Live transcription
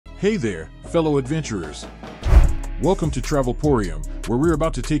Hey there, fellow adventurers. Welcome to Travelporium, where we're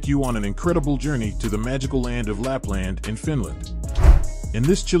about to take you on an incredible journey to the magical land of Lapland in Finland. In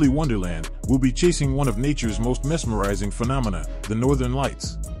this chilly wonderland, we'll be chasing one of nature's most mesmerizing phenomena, the Northern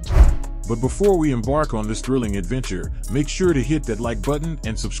Lights. But before we embark on this thrilling adventure, make sure to hit that like button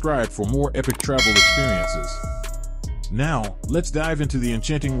and subscribe for more epic travel experiences. Now, let's dive into the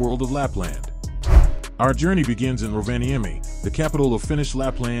enchanting world of Lapland. Our journey begins in Rovaniemi, the capital of Finnish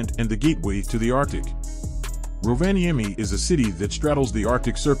Lapland and the gateway to the Arctic. Rovaniemi is a city that straddles the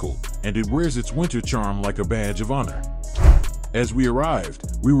Arctic Circle, and it wears its winter charm like a badge of honor. As we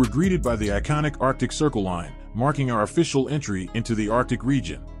arrived, we were greeted by the iconic Arctic Circle line, marking our official entry into the Arctic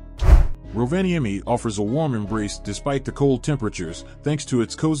region. Rovaniemi offers a warm embrace despite the cold temperatures, thanks to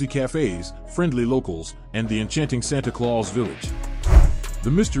its cozy cafes, friendly locals, and the enchanting Santa Claus village. The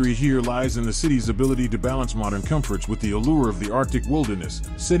mystery here lies in the city's ability to balance modern comforts with the allure of the Arctic wilderness,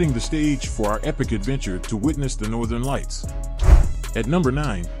 setting the stage for our epic adventure to witness the Northern Lights. At number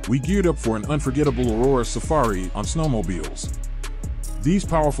 9, we geared up for an unforgettable Aurora safari on snowmobiles. These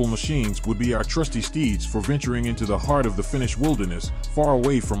powerful machines would be our trusty steeds for venturing into the heart of the Finnish wilderness, far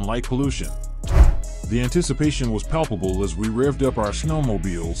away from light pollution. The anticipation was palpable as we revved up our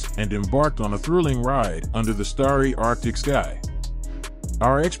snowmobiles and embarked on a thrilling ride under the starry Arctic sky.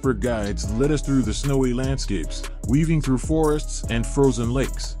 Our expert guides led us through the snowy landscapes, weaving through forests and frozen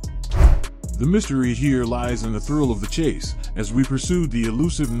lakes. The mystery here lies in the thrill of the chase, as we pursued the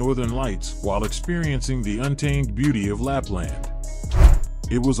elusive Northern Lights while experiencing the untamed beauty of Lapland.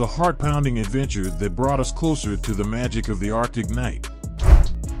 It was a heart-pounding adventure that brought us closer to the magic of the Arctic night.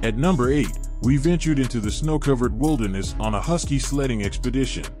 At number 8, we ventured into the snow-covered wilderness on a husky sledding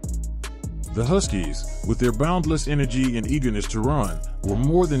expedition. The Huskies, with their boundless energy and eagerness to run, were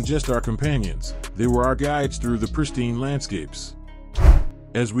more than just our companions. They were our guides through the pristine landscapes.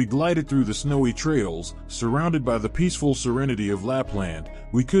 As we glided through the snowy trails, surrounded by the peaceful serenity of Lapland,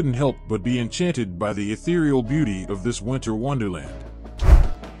 we couldn't help but be enchanted by the ethereal beauty of this winter wonderland.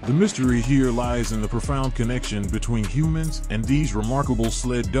 The mystery here lies in the profound connection between humans and these remarkable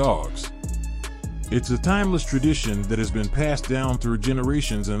sled dogs. It's a timeless tradition that has been passed down through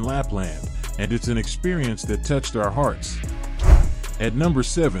generations in Lapland, and it's an experience that touched our hearts. At number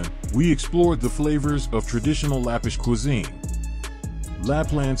 7, we explored the flavors of traditional Lappish cuisine.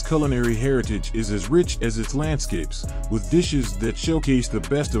 Lapland's culinary heritage is as rich as its landscapes, with dishes that showcase the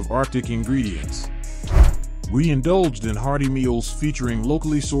best of Arctic ingredients. We indulged in hearty meals featuring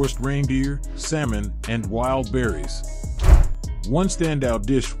locally sourced reindeer, salmon, and wild berries. One standout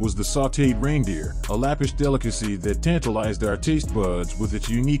dish was the sautéed reindeer, a Lappish delicacy that tantalized our taste buds with its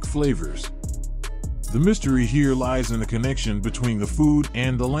unique flavors. The mystery here lies in the connection between the food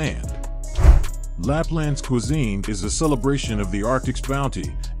and the land. Lapland's cuisine is a celebration of the Arctic's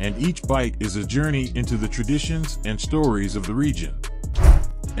bounty, and each bite is a journey into the traditions and stories of the region.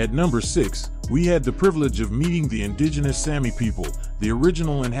 At number 6, we had the privilege of meeting the indigenous Sami people, the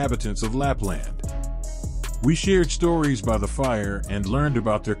original inhabitants of Lapland. We shared stories by the fire and learned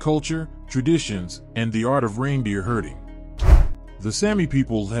about their culture, traditions, and the art of reindeer herding. The Sami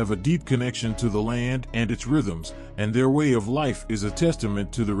people have a deep connection to the land and its rhythms, and their way of life is a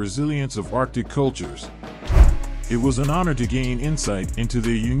testament to the resilience of Arctic cultures. It was an honor to gain insight into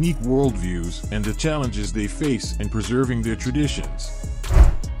their unique worldviews and the challenges they face in preserving their traditions.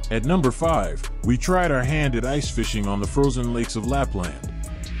 At number 5, we tried our hand at ice fishing on the frozen lakes of Lapland.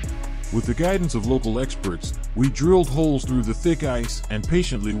 With the guidance of local experts, we drilled holes through the thick ice and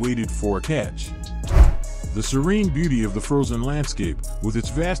patiently waited for a catch. The serene beauty of the frozen landscape, with its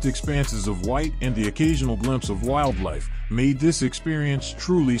vast expanses of white and the occasional glimpse of wildlife, made this experience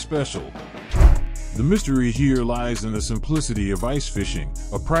truly special. The mystery here lies in the simplicity of ice fishing,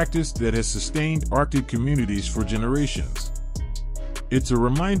 a practice that has sustained Arctic communities for generations. It's a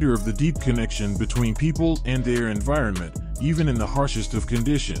reminder of the deep connection between people and their environment, even in the harshest of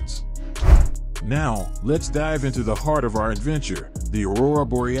conditions. Now, let's dive into the heart of our adventure, the Aurora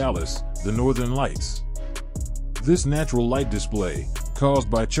Borealis, the Northern Lights. This natural light display, caused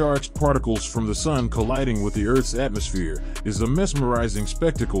by charged particles from the sun colliding with the Earth's atmosphere, is a mesmerizing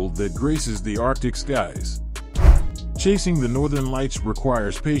spectacle that graces the Arctic skies. Chasing the Northern Lights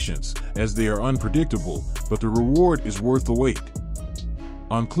requires patience, as they are unpredictable, but the reward is worth the wait.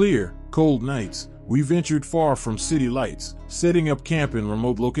 On clear, cold nights, we ventured far from city lights, setting up camp in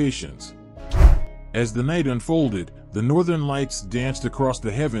remote locations. As the night unfolded, the Northern Lights danced across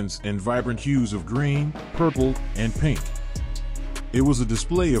the heavens in vibrant hues of green, purple, and pink. It was a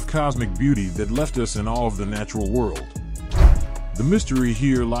display of cosmic beauty that left us in awe of the natural world. The mystery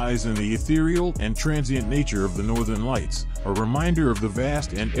here lies in the ethereal and transient nature of the Northern Lights, a reminder of the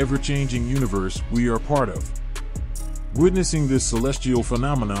vast and ever-changing universe we are part of. Witnessing this celestial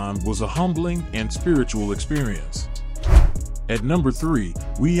phenomenon was a humbling and spiritual experience. At number 3,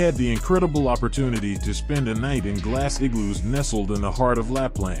 we had the incredible opportunity to spend a night in glass igloos nestled in the heart of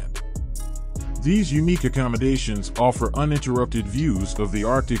Lapland. These unique accommodations offer uninterrupted views of the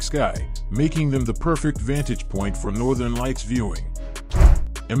Arctic sky, making them the perfect vantage point for Northern Lights viewing.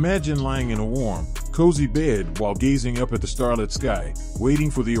 Imagine lying in a warm, cozy bed while gazing up at the starlit sky,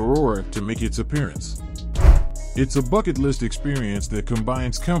 waiting for the aurora to make its appearance. It's a bucket list experience that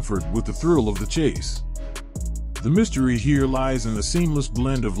combines comfort with the thrill of the chase. The mystery here lies in the seamless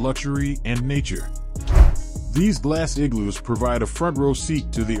blend of luxury and nature. These glass igloos provide a front-row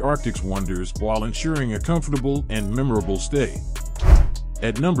seat to the Arctic's wonders while ensuring a comfortable and memorable stay.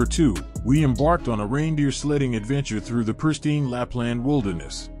 At number 2, we embarked on a reindeer sledding adventure through the pristine Lapland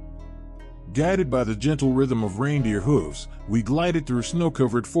wilderness. Guided by the gentle rhythm of reindeer hooves, we glided through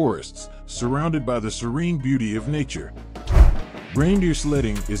snow-covered forests, surrounded by the serene beauty of nature. Reindeer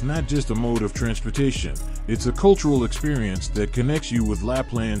sledding is not just a mode of transportation, it's a cultural experience that connects you with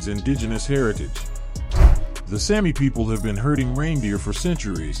Lapland's indigenous heritage. The Sami people have been herding reindeer for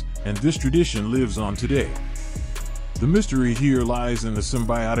centuries, and this tradition lives on today. The mystery here lies in the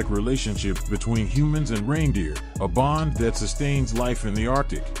symbiotic relationship between humans and reindeer, a bond that sustains life in the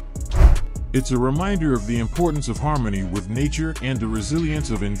Arctic. It's a reminder of the importance of harmony with nature and the resilience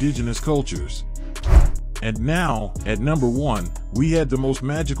of indigenous cultures. And now, at number 1, we had the most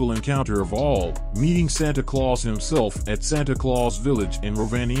magical encounter of all, meeting Santa Claus himself at Santa Claus Village in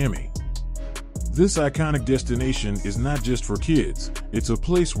Rovaniemi. This iconic destination is not just for kids, it's a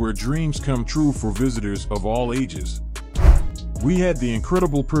place where dreams come true for visitors of all ages. We had the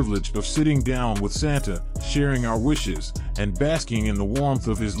incredible privilege of sitting down with Santa, sharing our wishes, and basking in the warmth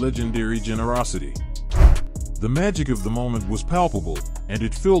of his legendary generosity. The magic of the moment was palpable, and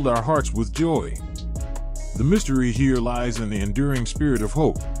it filled our hearts with joy. The mystery here lies in the enduring spirit of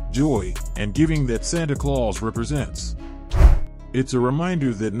hope, joy, and giving that Santa Claus represents. It's a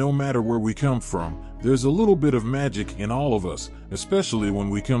reminder that no matter where we come from, there's a little bit of magic in all of us, especially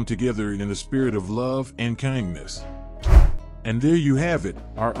when we come together in the spirit of love and kindness. And there you have it,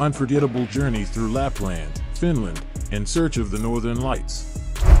 our unforgettable journey through Lapland, Finland, in search of the Northern Lights.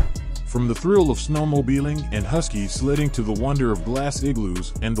 From the thrill of snowmobiling and husky sledding to the wonder of glass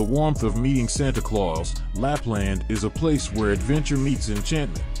igloos and the warmth of meeting Santa Claus, Lapland is a place where adventure meets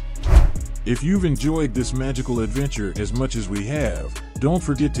enchantment. If you've enjoyed this magical adventure as much as we have, don't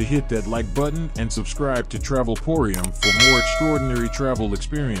forget to hit that like button and subscribe to Travelporium for more extraordinary travel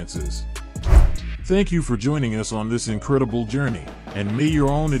experiences. Thank you for joining us on this incredible journey, and may your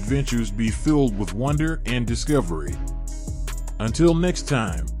own adventures be filled with wonder and discovery. Until next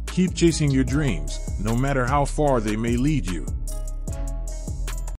time, keep chasing your dreams, no matter how far they may lead you.